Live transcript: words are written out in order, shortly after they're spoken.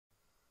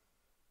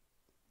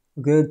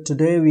Okay,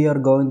 today we are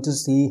going to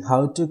see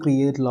how to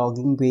create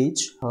logging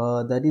page.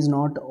 That is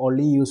not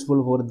only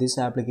useful for this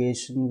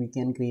application. We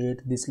can create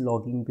this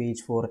logging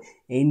page for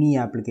any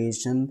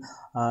application.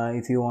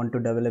 If you want to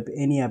develop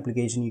any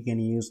application, you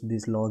can use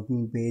this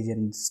logging page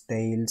and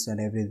styles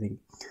and everything.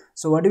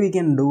 So what we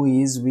can do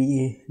is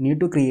we need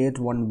to create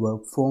one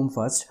work form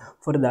first.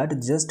 For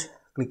that, just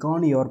click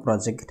on your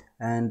project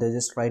and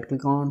just right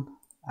click on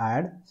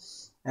add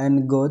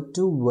and go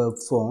to work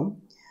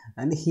form,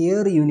 and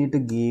here you need to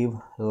give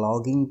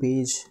logging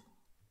page.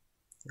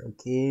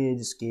 Okay,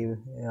 just give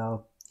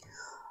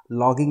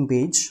logging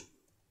page,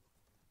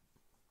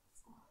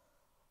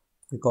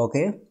 click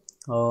OK.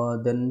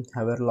 Then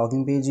our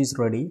logging page is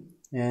ready,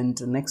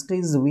 and next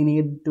is we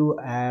need to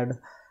add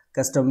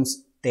custom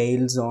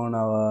styles on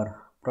our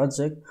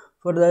project.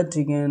 For that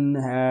you can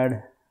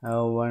add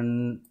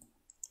one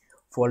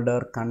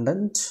folder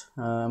content.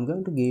 I'm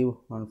going to give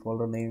one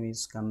folder name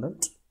is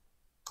content,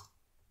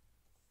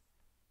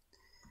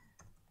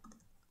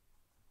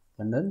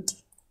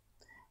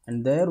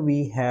 and there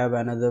we have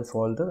another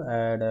folder.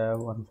 Add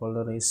one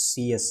folder is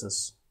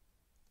CSS.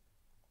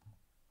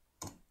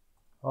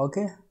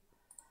 Okay,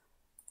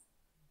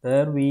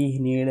 there we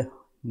need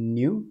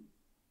new,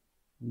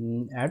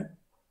 add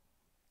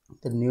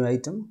the new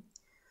item.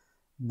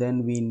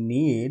 Then we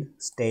need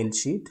style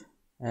sheet,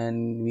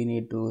 and we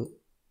need to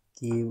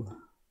give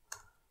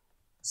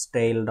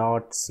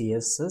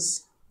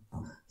style.css.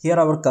 Here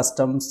our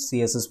custom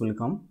CSS will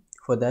come.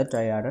 For that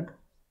I added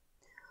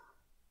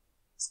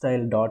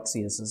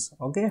style.css.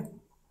 Okay,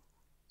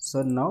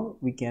 so now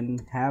we can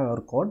have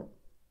our code.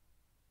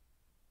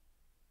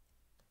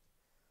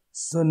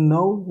 So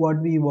now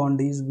what we want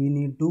is we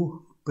need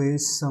to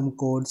paste some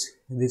codes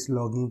in this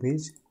logging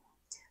page.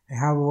 I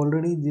have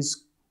already this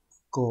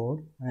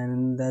code,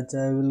 and that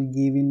I will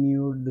give in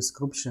your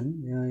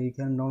description. You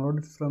can download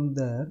it from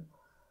there.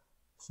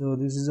 So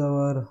this is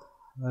our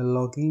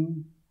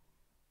logging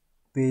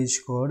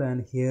page code,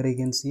 and here you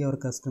can see our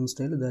custom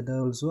style that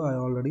also I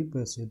already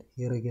pasted.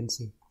 Here you can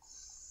see.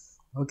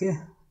 Okay,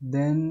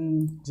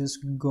 then just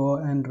go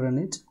and run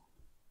it.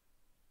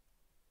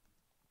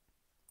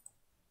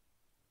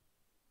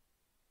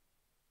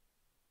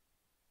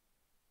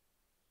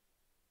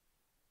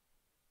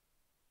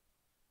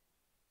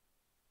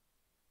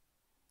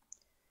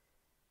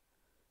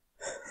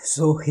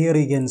 So here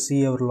you can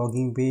see our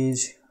login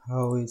page,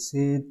 how is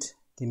it,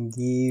 can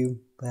give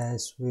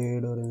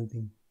password or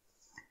anything.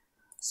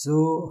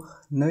 So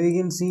now you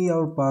can see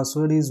our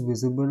password is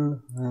visible,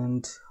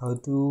 and how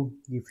to,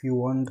 if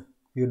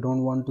you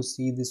don't want to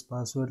see this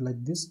password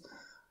like this,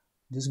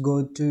 just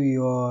go to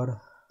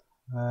your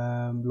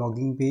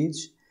login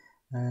page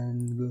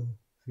and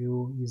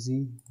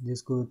easy,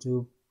 just go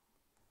to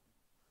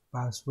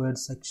password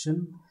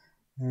section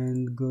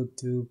and go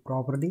to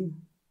property,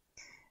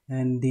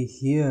 and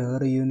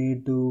here you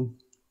need to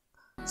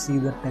see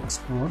the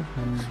text mode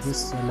and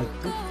just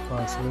select it,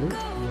 password it,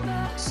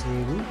 then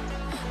save it,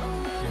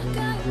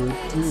 then go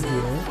to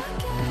here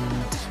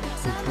and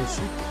refresh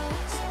it.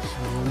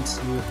 Once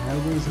you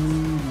have this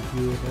in, if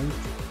you write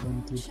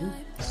 122.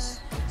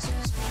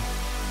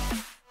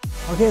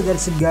 Okay,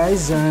 that's it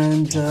guys,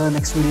 and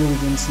next video we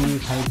can see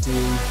how to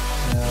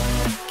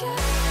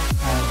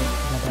add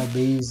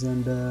database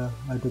and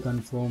how to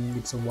confirm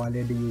it's a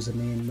valid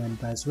username and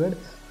password.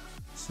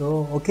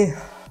 So okay,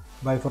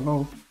 bye for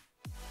now.